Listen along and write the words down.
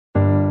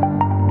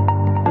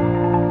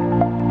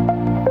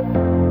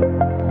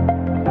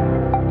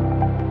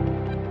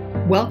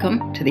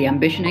Welcome to the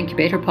Ambition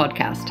Incubator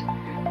podcast.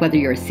 Whether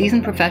you're a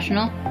seasoned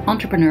professional,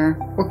 entrepreneur,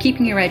 or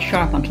keeping your head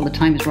sharp until the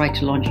time is right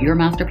to launch your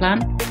master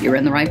plan, you're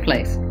in the right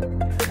place.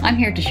 I'm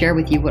here to share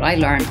with you what I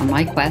learned on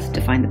my quest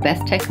to find the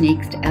best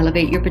techniques to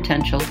elevate your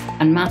potential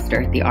and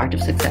master the art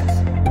of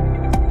success.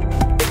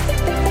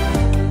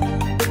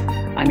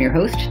 I'm your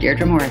host,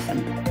 Deirdre Morrison.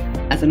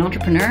 As an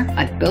entrepreneur,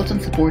 I've built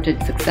and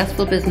supported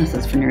successful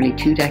businesses for nearly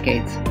 2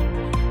 decades.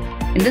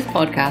 In this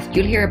podcast,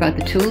 you'll hear about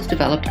the tools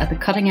developed at the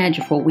cutting edge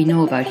of what we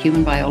know about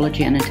human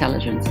biology and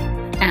intelligence,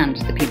 and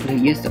the people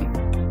who use them.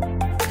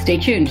 Stay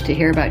tuned to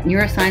hear about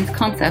neuroscience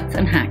concepts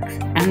and hacks,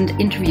 and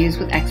interviews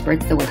with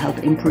experts that will help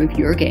improve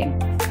your game.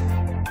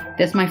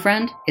 This, my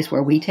friend, is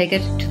where we take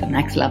it to the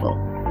next level.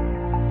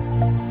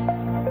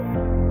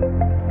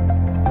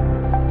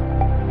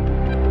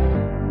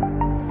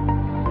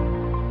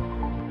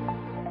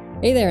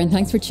 Hey there, and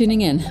thanks for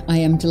tuning in. I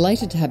am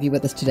delighted to have you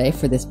with us today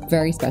for this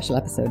very special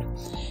episode.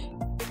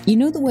 You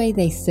know the way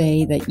they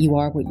say that you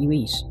are what you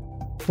eat?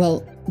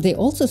 Well, they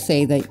also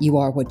say that you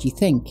are what you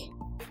think.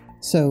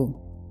 So,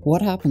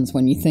 what happens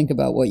when you think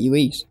about what you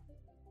eat?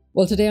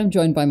 Well, today I'm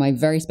joined by my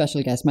very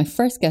special guest, my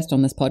first guest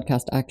on this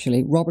podcast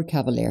actually, Robert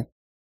Cavaliere.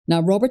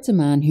 Now, Robert's a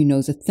man who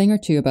knows a thing or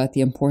two about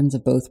the importance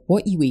of both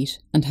what you eat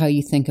and how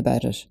you think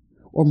about it,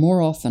 or more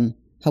often,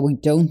 how we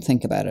don't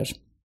think about it.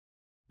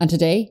 And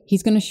today,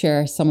 he's going to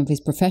share some of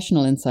his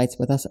professional insights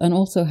with us and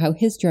also how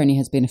his journey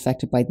has been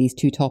affected by these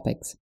two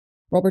topics.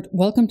 Robert,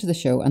 welcome to the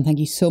show and thank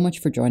you so much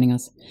for joining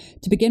us.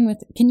 To begin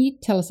with, can you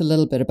tell us a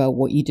little bit about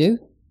what you do?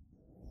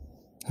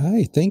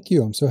 Hi, thank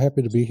you. I'm so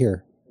happy to be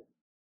here.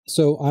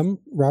 So I'm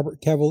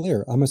Robert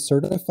Cavaliere. I'm a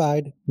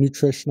certified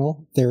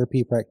nutritional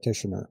therapy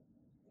practitioner.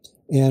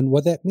 And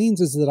what that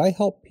means is that I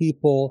help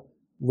people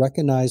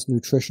recognize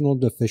nutritional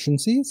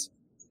deficiencies,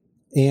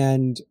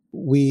 and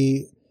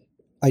we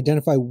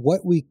identify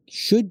what we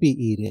should be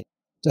eating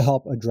to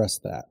help address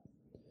that.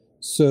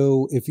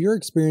 So if you're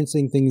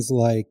experiencing things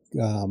like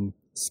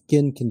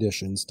skin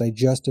conditions,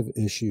 digestive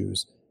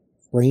issues,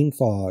 brain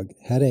fog,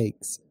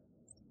 headaches,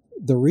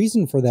 the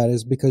reason for that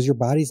is because your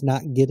body's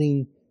not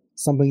getting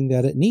something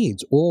that it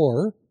needs,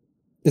 or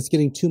it's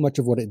getting too much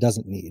of what it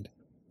doesn't need.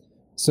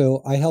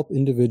 So I help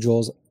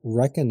individuals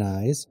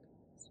recognize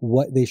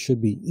what they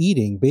should be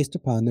eating based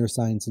upon their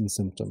signs and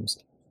symptoms.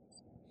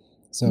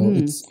 So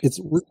it's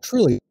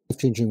truly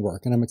life-changing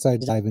work, and I'm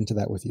excited to dive into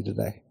that with you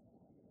today.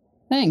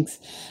 Thanks.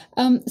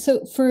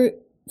 So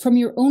from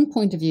your own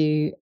point of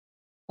view,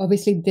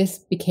 obviously this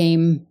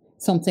became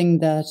something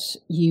that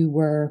you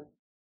were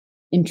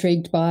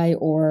intrigued by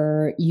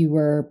or you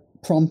were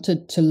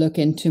prompted to look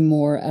into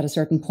more at a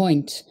certain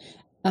point.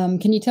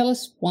 Can you tell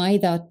us why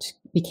that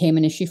became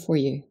an issue for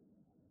you?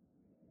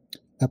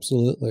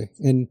 Absolutely.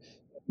 And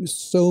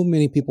so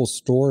many people's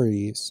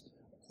stories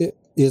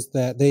is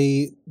that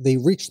they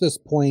reached this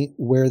point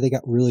where they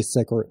got really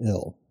sick or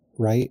ill,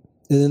 right?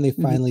 And then they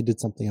finally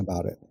did something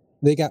about it.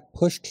 They got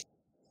pushed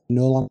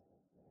no longer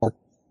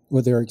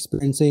what they're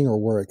experiencing or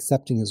were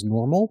accepting as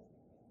normal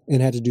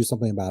and had to do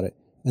something about it.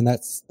 And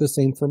that's the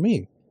same for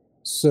me.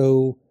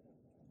 So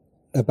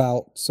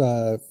about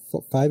 5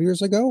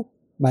 years ago,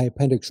 my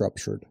appendix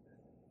ruptured.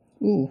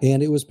 Ooh.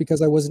 And it was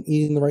because I wasn't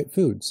eating the right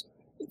foods.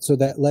 So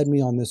that led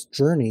me on this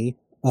journey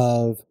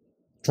of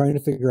trying to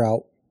figure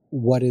out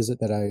what is it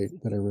that I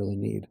really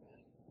need.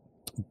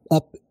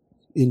 Up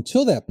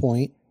until that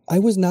point, I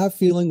was not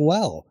feeling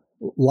well.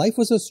 Life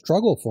was a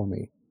struggle for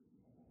me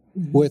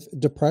with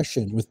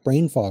depression, with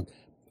brain fog.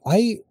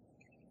 I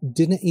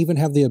didn't even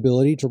have the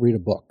ability to read a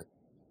book.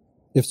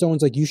 If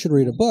someone's like, you should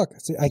read a book, I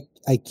say,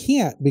 I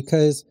can't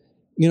because,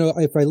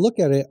 if I look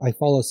at it, I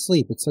fall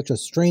asleep. It's such a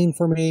strain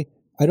for me.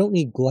 I don't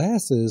need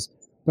glasses,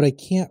 but I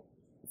can't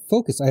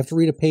focus. I have to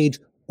read a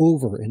page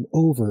over and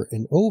over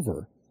and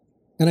over.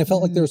 And I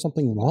felt like there was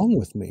something wrong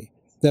with me,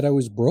 that I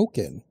was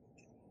broken.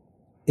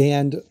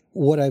 And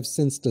what I've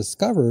since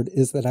discovered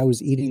is that I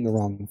was eating the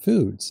wrong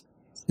foods.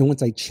 And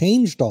once I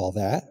changed all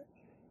that,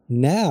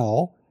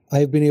 now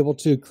I've been able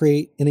to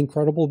create an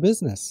incredible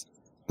business.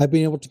 I've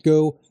been able to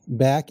go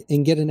back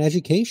and get an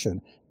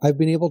education. I've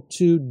been able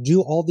to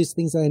do all these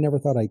things that I never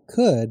thought I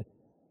could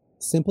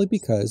simply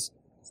because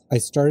I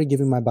started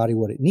giving my body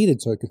what it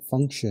needed so it could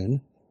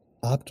function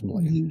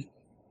optimally.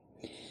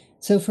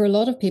 So for a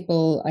lot of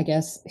people, I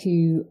guess,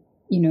 who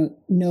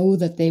know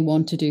that they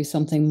want to do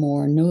something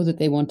more, know that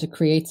they want to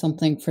create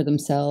something for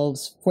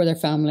themselves, for their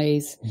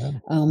families,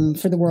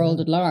 for the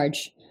world at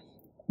large,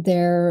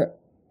 there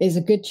is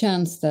a good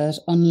chance that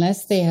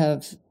unless they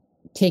have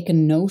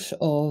taken note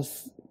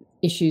of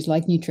issues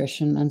like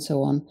nutrition and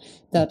so on,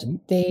 that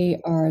they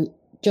are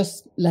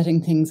just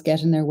letting things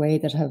get in their way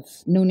that have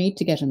no need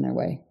to get in their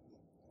way.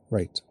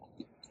 Right.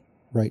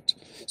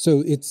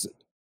 So it's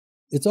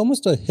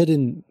almost a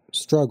hidden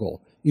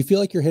struggle. You feel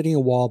like you're hitting a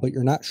wall, but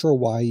you're not sure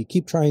why. You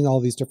keep trying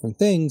all these different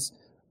things.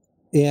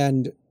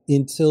 And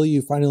until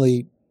you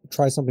finally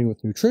try something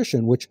with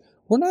nutrition, which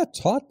we're not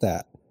taught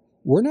that.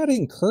 We're not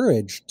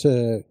encouraged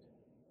to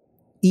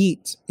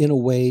eat in a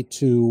way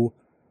to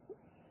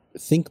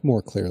think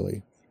more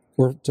clearly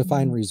or to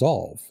find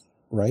resolve,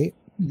 right?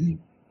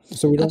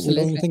 So we don't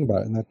Absolutely. even think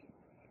about it. And that,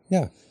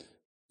 yeah.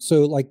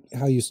 So like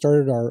how you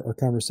started our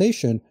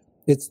conversation,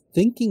 it's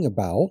thinking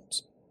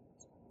about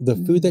the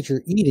food that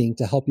you're eating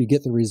to help you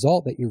get the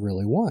result that you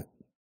really want.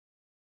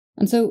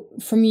 And so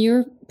from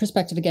your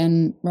perspective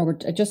again,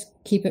 Robert, I just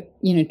keep it,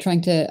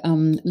 trying to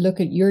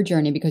look at your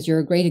journey, because you're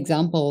a great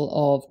example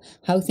of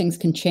how things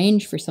can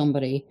change for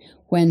somebody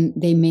when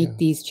they make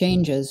these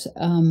changes.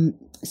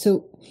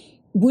 So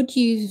would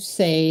you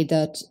say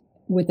that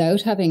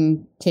without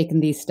having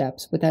taken these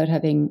steps, without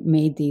having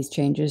made these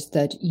changes,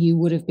 that you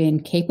would have been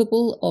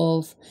capable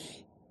of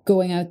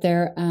going out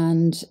there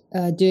and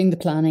doing the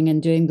planning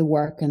and doing the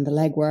work and the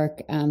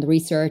legwork and the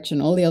research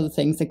and all the other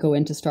things that go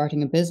into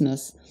starting a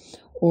business?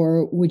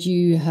 Or would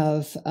you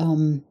have,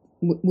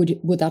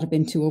 would that have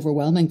been too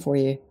overwhelming for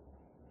you?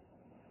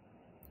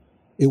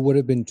 It would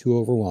have been too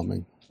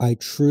overwhelming. I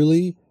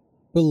truly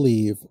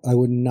believe I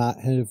would not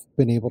have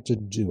been able to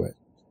do it,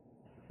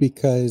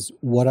 because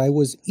what I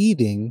was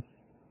eating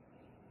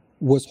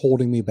was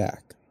holding me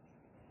back.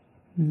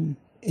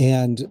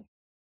 And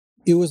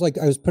it was like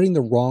I was putting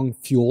the wrong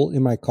fuel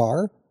in my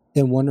car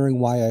and wondering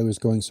why I was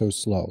going so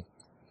slow.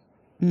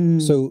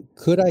 So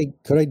could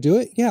I do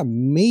it? Yeah,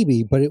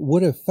 maybe, but it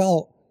would have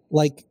felt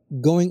like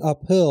going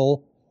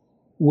uphill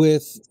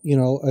with,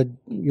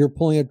 you're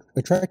pulling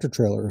a tractor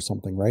trailer or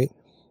something, right?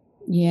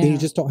 Yeah. And you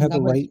just don't have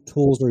the right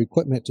tools or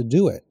equipment to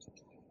do it.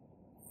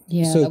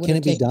 Yeah. So can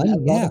it be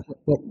done? Yeah.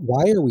 But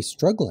why are we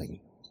struggling?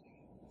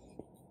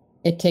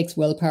 It takes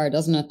willpower,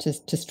 doesn't it,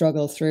 to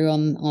struggle through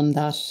on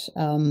that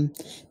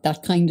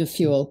that kind of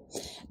fuel.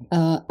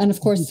 And of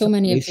course, so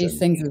many of these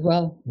things as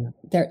well,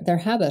 they're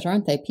habit,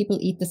 aren't they? People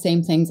eat the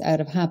same things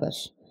out of habit.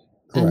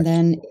 Correct. And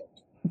then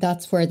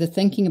that's where the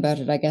thinking about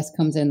it, I guess,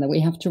 comes in, that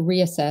we have to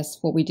reassess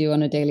what we do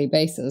on a daily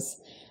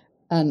basis.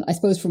 And I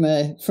suppose from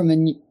a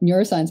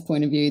neuroscience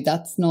point of view,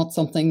 that's not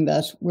something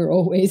that we're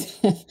always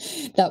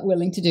that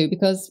willing to do,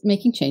 because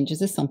making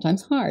changes is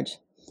sometimes hard.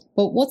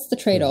 But what's the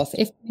trade-off?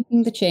 If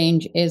making the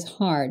change is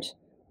hard,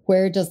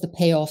 where does the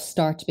payoff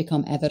start to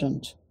become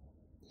evident?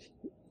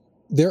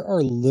 There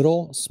are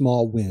little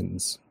small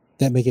wins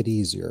that make it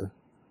easier,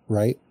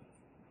 right?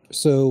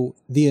 So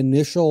the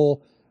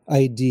initial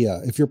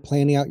idea, if you're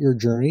planning out your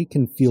journey,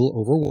 can feel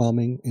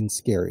overwhelming and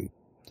scary,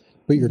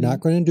 but you're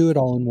not going to do it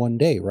all in one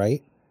day,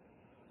 right?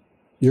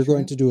 You're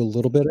going to do a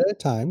little bit at a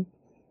time,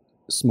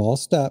 small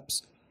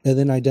steps, and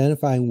then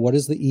identifying what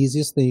is the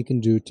easiest thing you can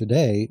do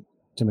today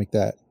to make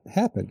that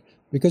happen.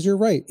 Because you're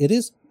right, it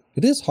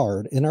is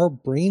hard, and our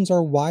brains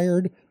are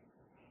wired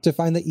to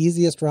find the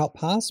easiest route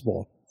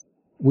possible.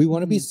 We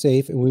want to be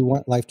safe, and we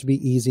want life to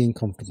be easy and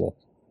comfortable.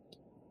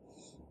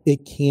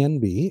 It can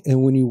be,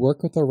 and when you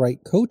work with the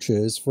right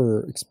coaches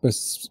for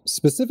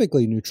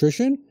specifically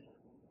nutrition,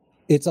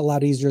 it's a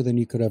lot easier than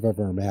you could have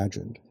ever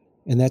imagined.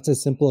 And that's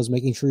as simple as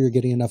making sure you're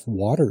getting enough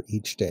water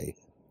each day.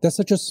 That's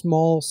such a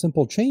small,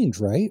 simple change,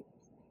 right?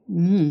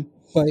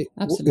 But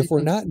Absolutely. if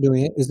we're not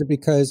doing it, is it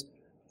because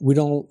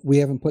we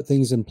haven't put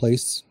things in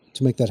place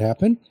to make that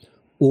happen?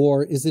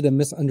 Or is it a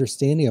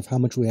misunderstanding of how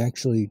much we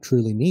actually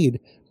truly need?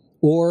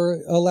 Or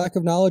a lack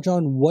of knowledge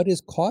on what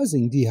is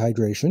causing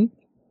dehydration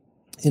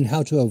and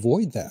how to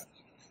avoid that?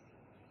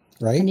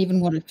 Right? And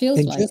even what it feels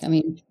and like.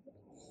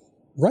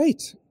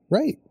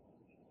 Right.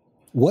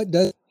 What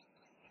does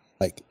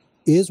like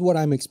is what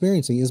I'm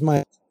experiencing? Is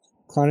my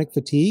chronic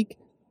fatigue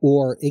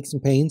or aches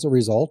and pains a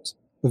result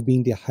of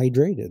being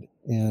dehydrated?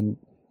 And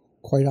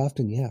quite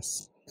often,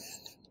 yes.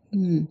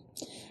 And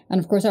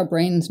of course, our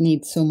brains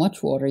need so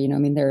much water.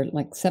 They're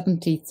like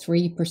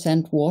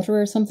 73%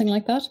 water or something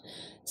like that.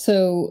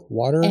 So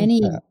water and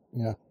fat.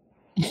 Yeah.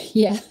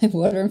 Yeah,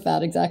 water and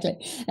fat, exactly.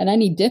 And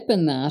any dip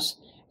in that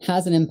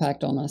has an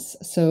impact on us.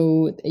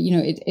 So,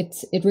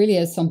 it really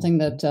is something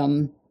that,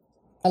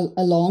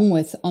 along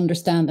with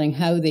understanding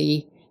how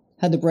the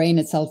brain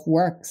itself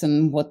works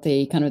and what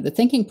the kind of the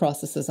thinking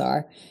processes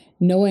are,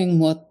 knowing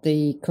what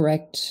the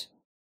correct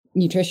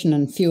nutrition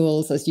and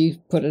fuels, as you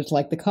put it,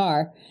 like the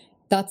car,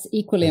 that's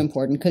equally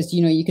important, because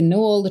you can know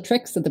all the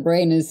tricks that the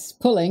brain is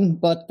pulling,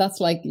 but that's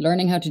like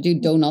learning how to do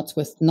donuts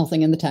with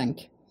nothing in the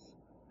tank.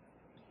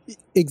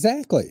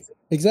 Exactly.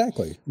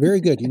 Very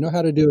good. You know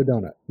how to do a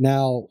donut.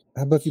 Now,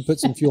 how about if you put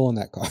some fuel in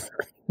that car?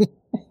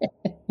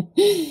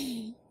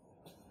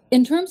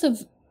 In terms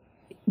of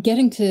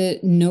getting to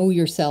know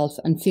yourself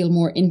and feel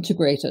more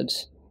integrated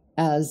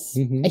as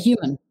a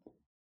human,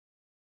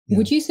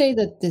 would you say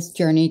that this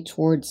journey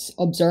towards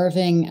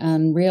observing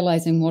and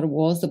realizing what it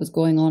was that was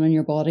going on in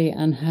your body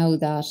and how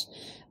that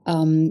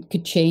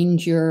could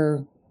change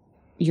your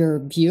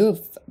view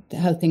of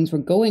how things were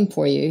going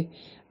for you,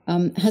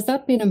 has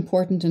that been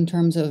important in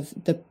terms of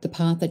the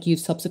path that you've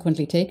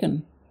subsequently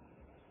taken?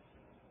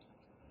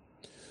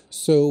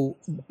 So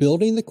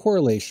building the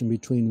correlation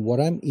between what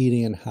I'm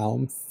eating and how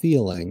I'm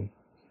feeling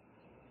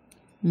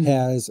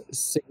has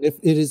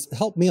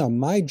helped me on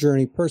my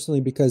journey personally,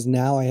 because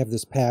now I have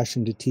this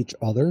passion to teach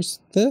others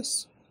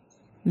this.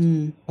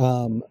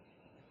 But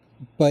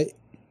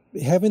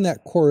having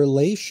that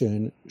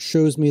correlation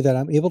shows me that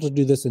I'm able to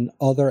do this in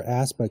other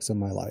aspects of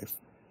my life,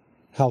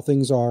 how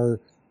things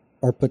are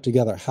are put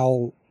together,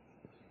 how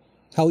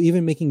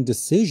even making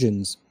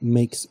decisions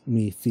makes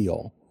me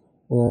feel.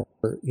 Or,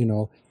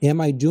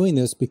 am I doing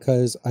this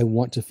because I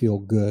want to feel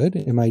good?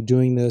 Am I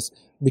doing this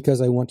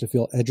because I want to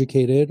feel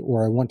educated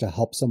or I want to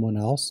help someone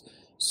else?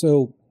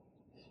 So,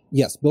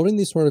 yes, building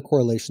these sort of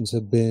correlations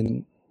have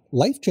been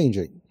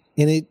life-changing.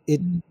 And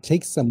it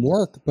takes some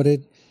work, but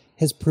it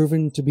has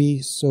proven to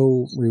be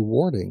so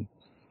rewarding.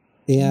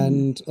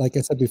 And like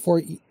I said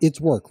before, it's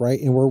work, right?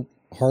 And we're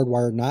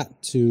hardwired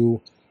not to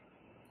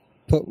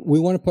we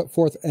want to put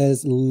forth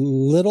as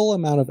little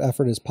amount of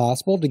effort as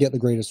possible to get the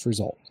greatest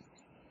result.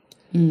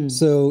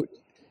 So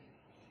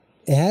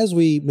as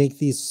we make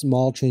these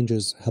small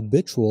changes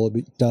habitual,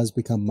 it does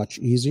become much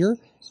easier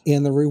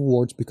and the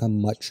rewards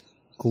become much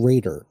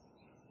greater.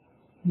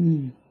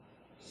 And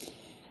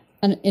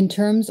in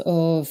terms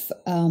of,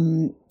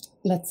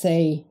 let's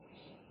say,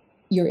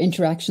 your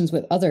interactions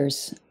with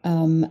others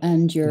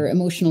and your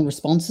emotional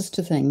responses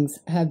to things,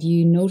 have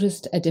you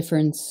noticed a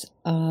difference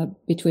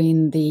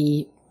between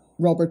the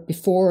Robert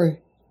before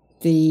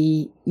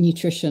the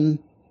nutrition,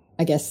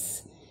 I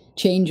guess,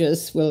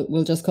 changes,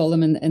 we'll just call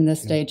them in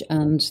this stage,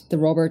 and the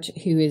Robert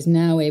who is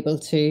now able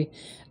to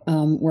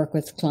work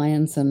with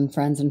clients and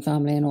friends and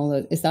family and all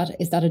that? Is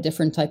that a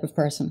different type of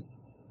person?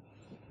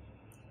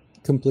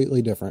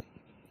 Completely different.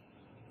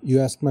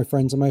 You ask my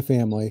friends and my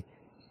family,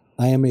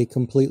 I am a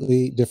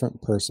completely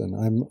different person.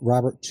 I'm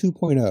Robert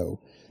 2.0.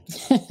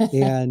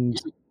 And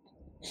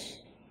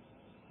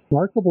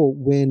remarkable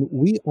when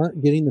we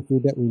aren't getting the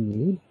food that we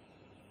need,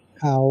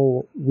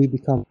 how we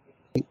become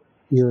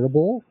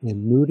irritable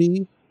and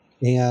moody,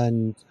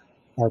 and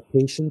our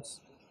patience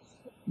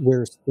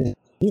wears thin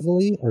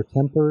easily, our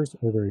tempers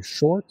are very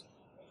short.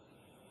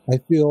 I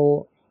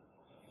feel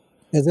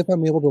as if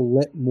I'm able to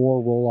let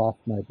more roll off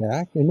my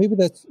back. And maybe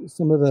that's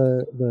some of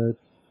the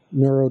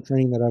neuro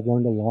training that I've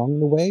learned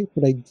along the way.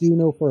 But I do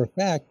know for a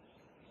fact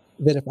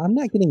that if I'm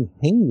not getting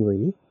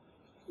hangry,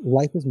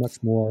 life is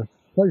much more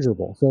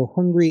pleasurable. So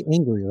hungry,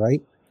 angry,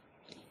 right?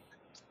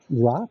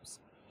 Drops.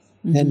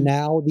 And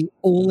now the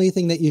only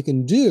thing that you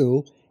can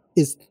do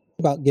is think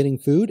about getting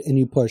food, and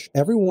you push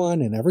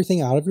everyone and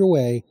everything out of your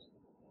way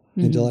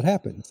until it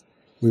happens.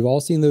 We've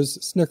all seen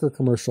those Snicker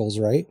commercials,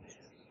 right?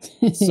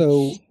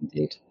 So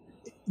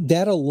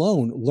that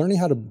alone, learning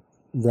how to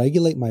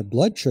regulate my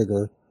blood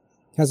sugar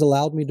has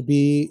allowed me to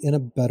be in a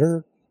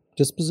better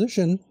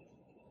disposition,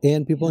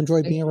 and people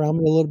enjoy being around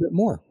me a little bit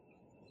more.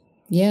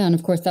 Yeah. And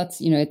of course that's,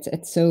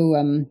 it's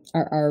so,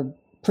 our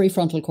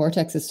prefrontal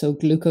cortex is so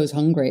glucose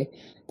hungry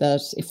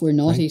that if we're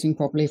not eating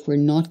properly, if we're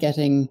not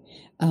getting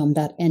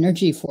that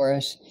energy for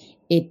it,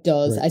 it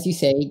does, as you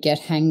say, get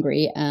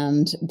hangry.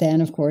 And then,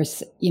 of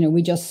course, we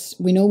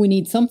know we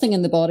need something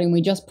in the body, and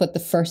we just put the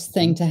first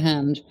thing to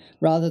hand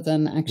rather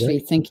than actually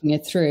thinking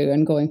it through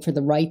and going for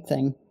the right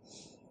thing.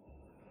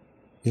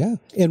 Yeah.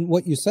 And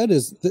what you said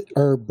is that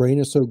our brain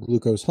is so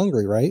glucose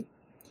hungry, right?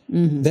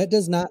 That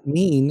does not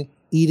mean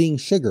eating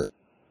sugar.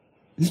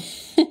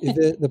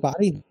 The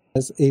body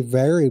has a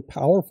very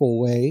powerful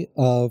way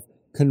of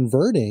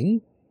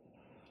converting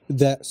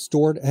that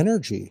stored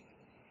energy.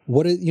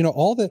 What is,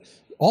 all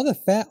the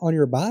fat on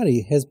your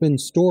body has been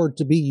stored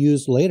to be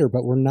used later,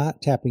 but we're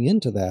not tapping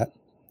into that.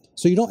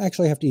 So you don't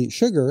actually have to eat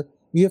sugar.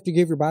 You have to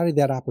give your body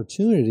that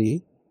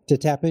opportunity to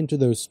tap into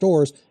those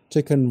stores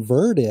to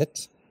convert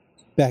it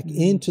back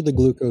into the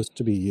glucose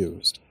to be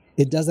used.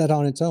 It does that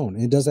on its own.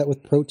 It does that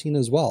with protein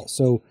as well.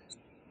 So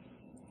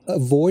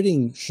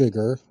avoiding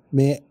sugar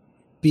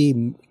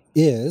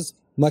is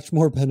much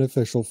more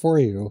beneficial for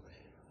you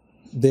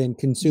than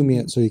consuming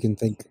it so you can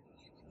think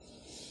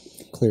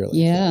clearly.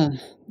 Yeah.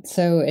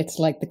 So it's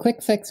like the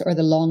quick fix or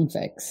the long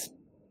fix.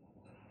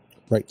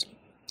 Right.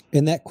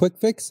 And that quick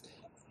fix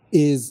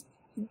is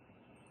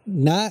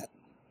not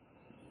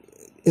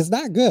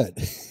good.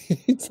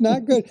 It's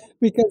not good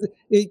because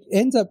it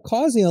ends up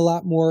causing a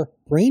lot more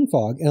brain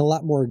fog and a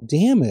lot more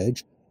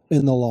damage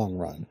in the long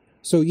run.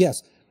 So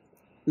yes,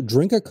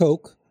 drink a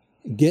Coke,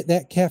 get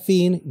that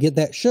caffeine, get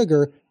that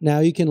sugar. Now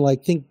you can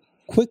think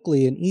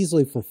quickly and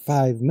easily for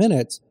 5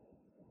 minutes,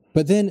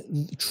 but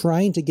then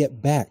trying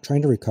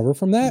to recover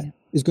from that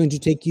is going to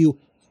take you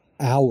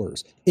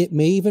hours. It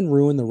may even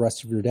ruin the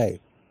rest of your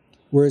day.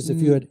 Whereas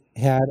if you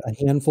had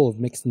a handful of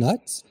mixed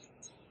nuts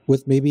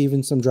with maybe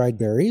even some dried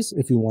berries,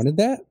 if you wanted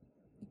that,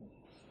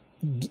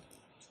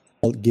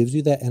 it gives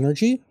you that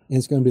energy, and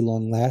it's going to be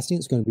long lasting.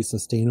 It's going to be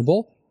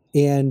sustainable,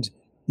 and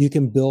you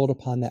can build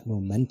upon that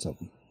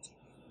momentum.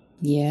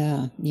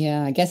 Yeah.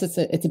 Yeah. I guess it's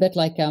a bit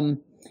like,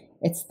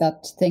 it's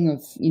that thing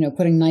of,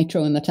 putting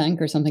nitro in the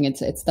tank or something.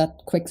 It's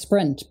that quick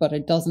sprint, but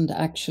it doesn't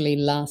actually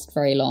last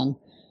very long.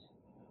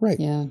 Right.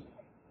 Yeah.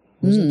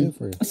 What does it do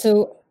for you?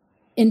 So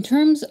in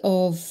terms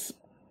of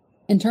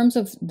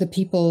the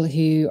people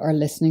who are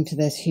listening to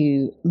this,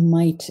 who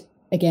might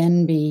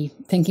again be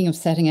thinking of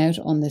setting out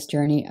on this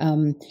journey,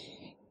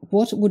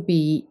 what would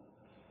be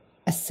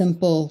a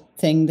simple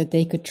thing that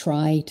they could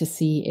try to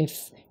see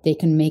if they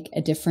can make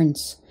a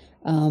difference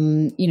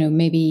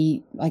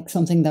Maybe like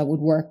something that would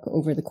work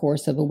over the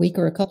course of a week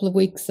or a couple of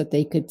weeks, that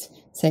they could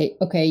say,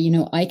 okay,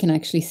 I can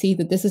actually see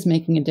that this is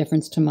making a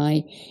difference to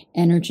my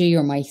energy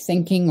or my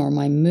thinking or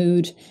my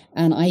mood.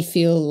 And I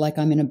feel like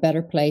I'm in a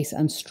better place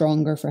and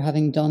stronger for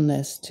having done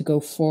this, to go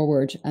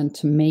forward and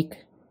to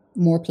make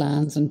more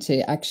plans and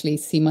to actually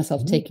see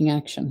myself taking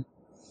action.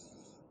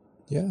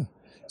 Yeah.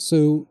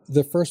 So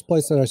the first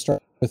place that I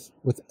start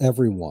with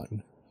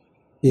everyone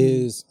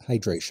is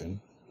hydration.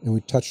 And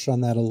we touched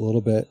on that a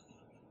little bit.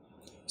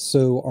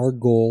 So our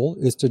goal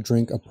is to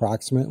drink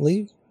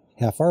approximately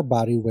half our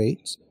body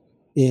weight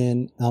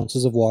in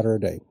ounces of water a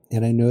day.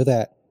 And I know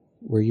that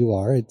where you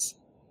are, it's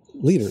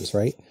liters,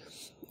 right?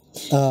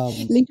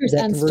 Liters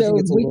and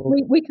stone.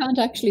 We can't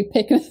actually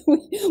pick.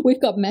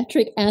 We've got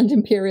metric and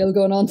imperial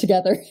going on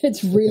together.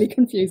 It's really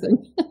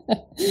confusing.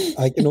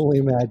 I can only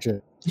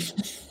imagine.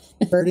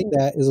 Starting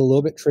that is a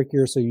little bit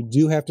trickier, so you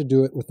do have to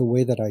do it with the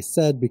way that I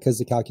said, because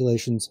the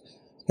calculations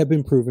have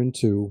been proven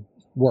to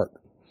work.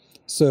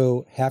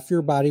 So half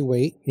your body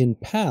weight in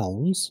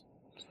pounds,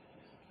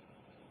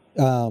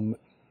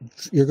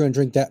 you're going to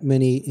drink that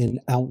many in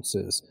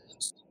ounces.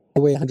 So I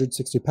weigh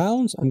 160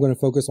 pounds. I'm going to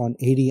focus on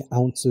 80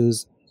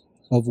 ounces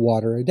of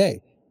water a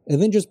day. And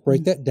then just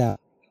break that down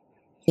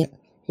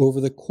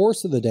over the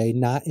course of the day,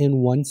 not in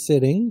one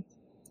sitting,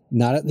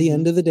 not at the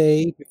end of the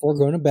day before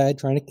going to bed,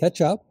 trying to catch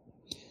up.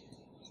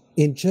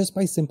 And just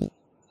by simple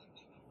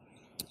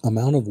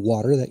amount of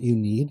water that you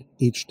need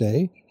each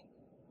day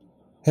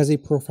has a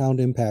profound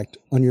impact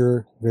on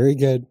your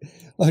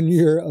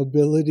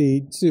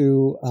ability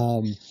to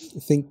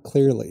think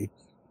clearly,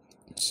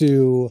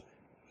 to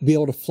be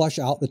able to flush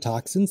out the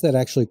toxins that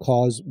actually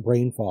cause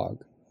brain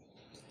fog.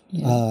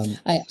 Yeah.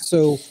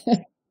 So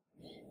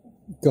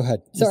go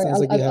ahead. Sorry,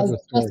 I'll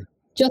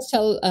just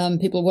tell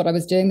people what I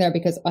was doing there,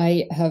 because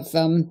I have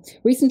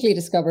recently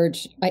discovered,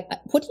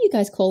 what do you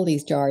guys call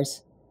these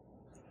jars?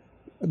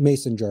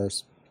 Mason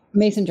jars.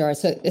 Mason jars.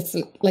 So it's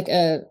like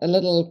a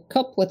little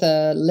cup with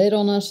a lid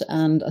on it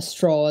and a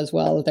straw as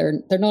well.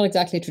 They're not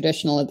exactly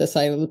traditional at this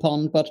side of the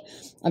pond, but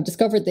I've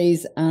discovered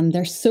these, and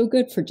they're so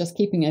good for just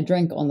keeping a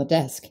drink on the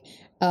desk.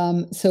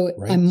 So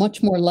right. I'm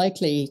much more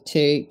likely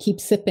to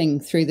keep sipping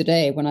through the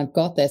day when I've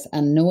got this,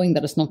 and knowing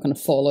that it's not going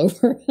to fall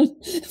over and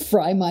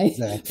fry my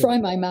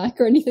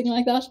Mac or anything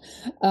like that.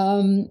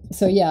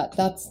 So yeah,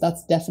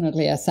 that's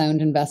definitely a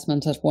sound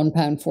investment at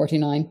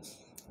 £1.49.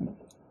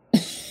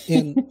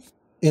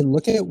 And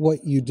look at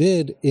what you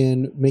did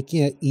in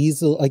making it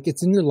easy, like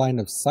it's in your line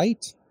of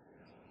sight.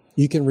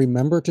 You can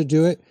remember to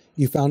do it.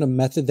 You found a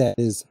method that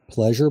is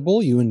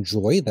pleasurable. You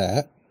enjoy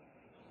that.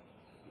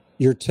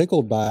 You're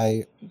tickled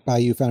by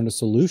you found a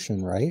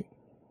solution, right?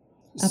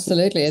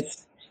 Absolutely.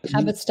 It's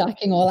habit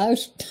stacking all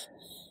out.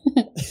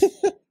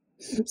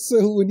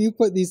 So when you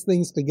put these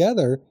things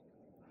together,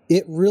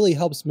 it really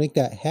helps make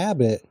that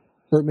habit,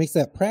 or it makes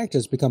that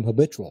practice become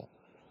habitual.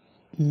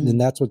 And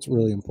that's what's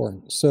really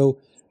important. So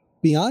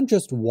beyond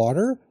just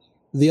water,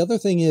 the other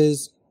thing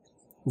is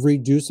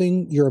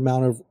reducing your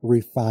amount of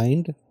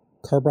refined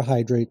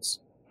carbohydrates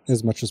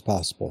as much as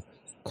possible.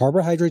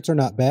 Carbohydrates are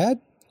not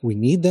bad. We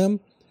need them.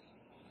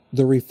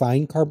 The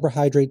refined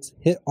carbohydrates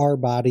hit our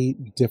body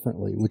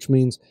differently, which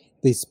means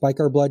they spike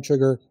our blood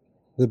sugar.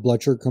 The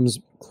blood sugar comes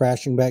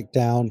crashing back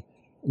down.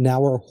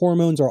 Now our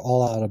hormones are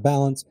all out of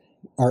balance.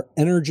 Our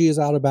energy is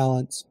out of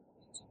balance.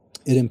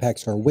 It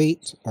impacts our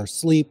weight, our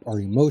sleep, our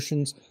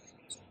emotions.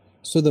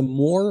 So the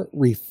more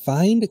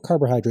refined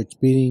carbohydrates,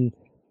 being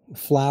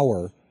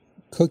flour,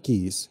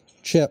 cookies,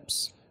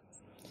 chips,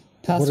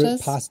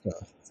 pasta,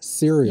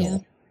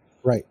 cereal,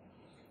 right?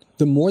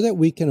 The more that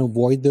we can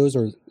avoid those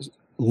or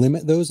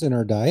limit those in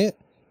our diet,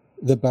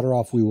 the better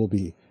off we will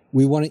be.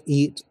 We want to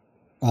eat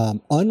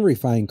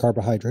unrefined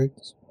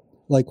carbohydrates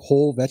like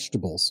whole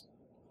vegetables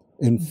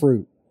and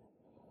fruit.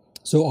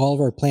 So all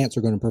of our plants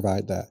are going to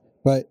provide that,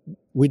 but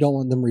we don't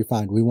want them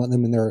refined. We want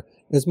them in their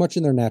as much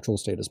in their natural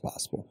state as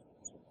possible.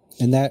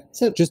 And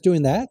just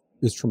doing that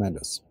is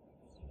tremendous.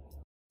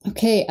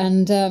 Okay.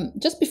 And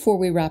just before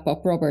we wrap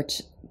up,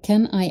 Robert,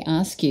 can I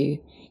ask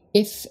you,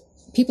 if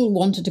people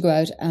wanted to go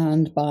out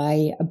and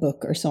buy a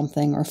book or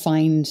something, or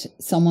find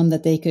someone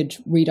that they could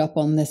read up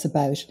on this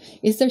about,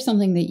 is there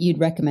something that you'd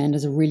recommend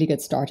as a really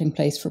good starting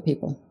place for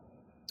people?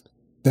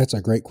 That's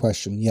a great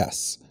question.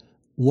 Yes.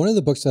 One of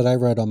the books that I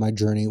read on my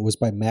journey was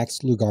by Max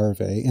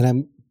Lugarve, and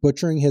I'm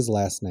butchering his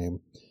last name.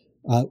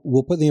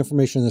 We'll put the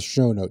information in the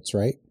show notes,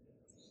 right?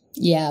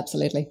 Yeah,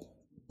 absolutely.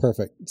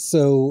 Perfect.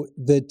 So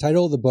the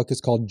title of the book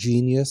is called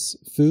Genius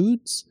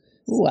Foods.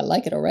 Ooh, I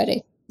like it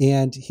already.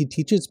 And he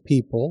teaches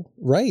people,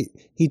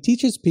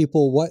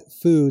 what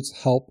foods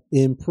help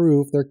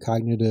improve their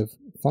cognitive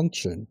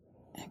function.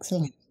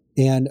 Excellent.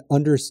 And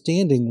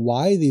understanding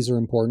why these are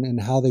important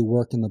and how they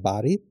work in the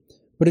body.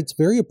 But it's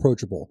very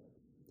approachable.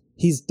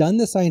 He's done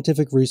the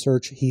scientific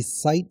research. He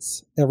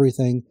cites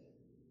everything,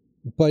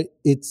 but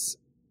it's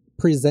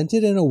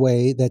presented in a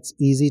way that's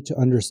easy to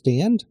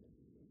understand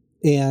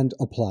and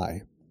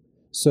apply.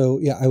 So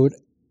yeah, I would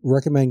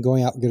recommend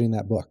going out and getting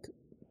that book.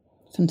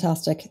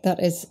 Fantastic.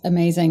 That is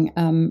amazing.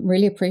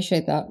 Really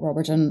appreciate that,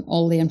 Robert, and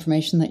all the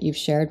information that you've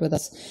shared with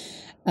us.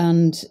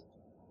 And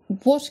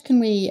what can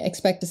we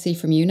expect to see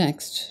from you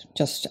next,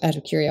 just out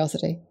of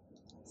curiosity?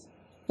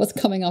 What's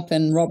coming up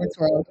in Robert's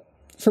world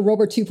for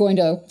Robert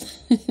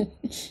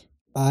 2.0?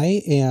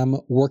 I am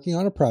working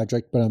on a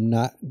project, but I'm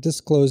not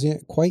disclosing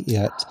it quite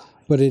yet.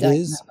 But it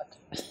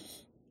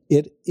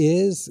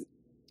is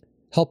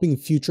helping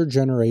future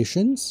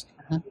generations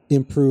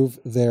improve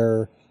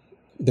their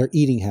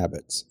eating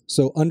habits.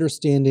 So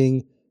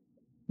understanding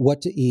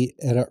what to eat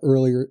at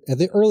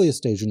the earliest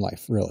stage in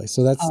life, really.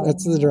 So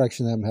that's the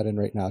direction that I'm heading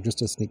right now.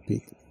 Just a sneak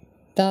peek.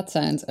 That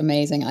sounds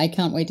amazing. I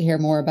can't wait to hear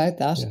more about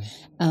that.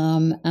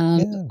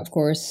 Yeah. Of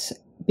course,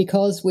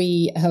 because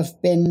we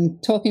have been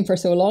talking for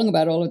so long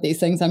about all of these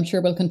things, I'm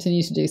sure we'll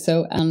continue to do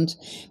so. And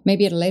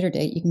maybe at a later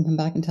date, you can come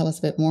back and tell us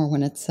a bit more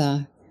when it's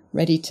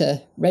ready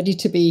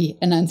to be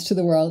announced to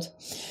the world.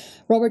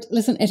 Robert,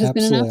 listen, it has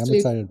been an absolute... I'm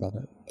excited about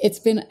that. It's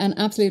been an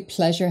absolute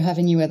pleasure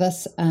having you with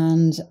us.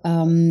 And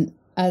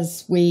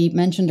as we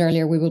mentioned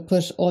earlier, we will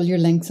put all your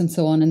links and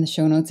so on in the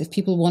show notes. If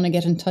people want to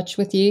get in touch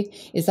with you,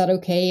 is that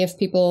okay if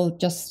people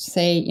just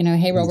say,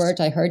 hey, Robert,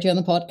 I heard you on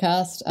the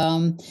podcast.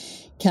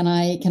 Can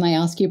I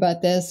ask you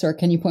about this, or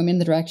can you point me in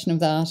the direction of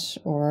that?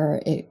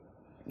 Or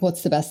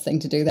what's the best thing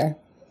to do there?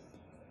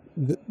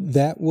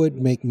 That would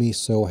make me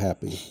so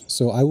happy.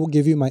 So I will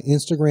give you my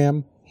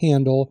Instagram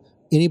handle.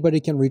 Anybody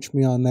can reach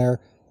me on there.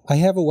 I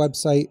have a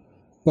website,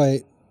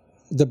 but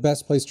the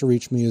best place to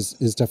reach me is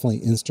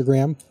definitely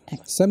Instagram.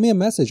 Excellent. Send me a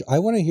message. I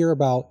want to hear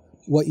about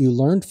what you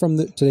learned from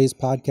today's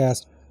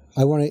podcast.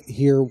 I want to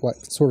hear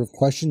what sort of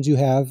questions you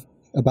have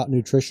about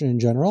nutrition in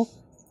general.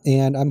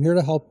 And I'm here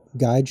to help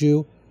guide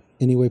you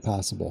any way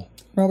possible.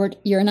 Robert,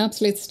 you're an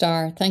absolute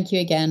star. Thank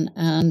you again.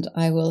 And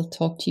I will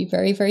talk to you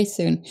very, very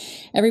soon.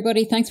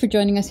 Everybody, thanks for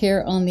joining us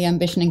here on the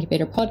Ambition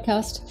Incubator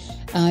podcast.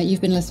 You've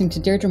been listening to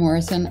Deirdre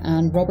Morrison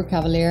and Robert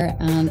Cavaliere,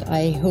 and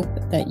I hope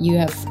that you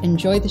have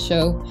enjoyed the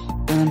show,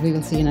 and we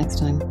will see you next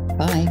time.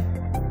 Bye.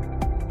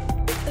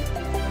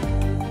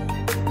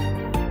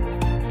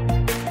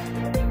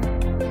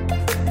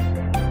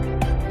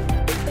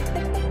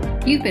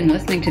 You've been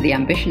listening to the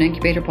Ambition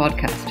Incubator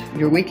podcast,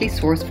 your weekly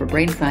source for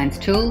brain science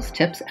tools,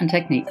 tips, and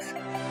techniques.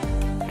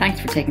 Thanks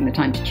for taking the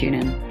time to tune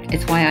in.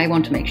 It's why I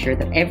want to make sure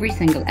that every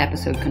single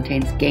episode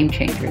contains game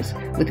changers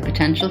with the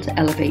potential to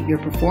elevate your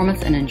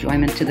performance and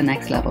enjoyment to the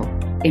next level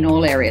in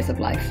all areas of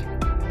life.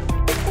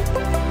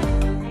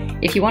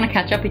 If you want to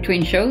catch up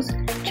between shows,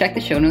 check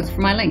the show notes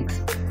for my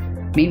links.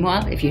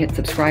 Meanwhile, if you hit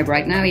subscribe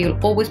right now, you'll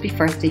always be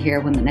first to hear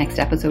when the next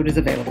episode is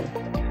available.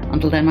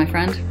 Until then, my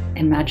friend,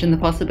 imagine the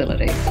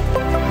possibilities.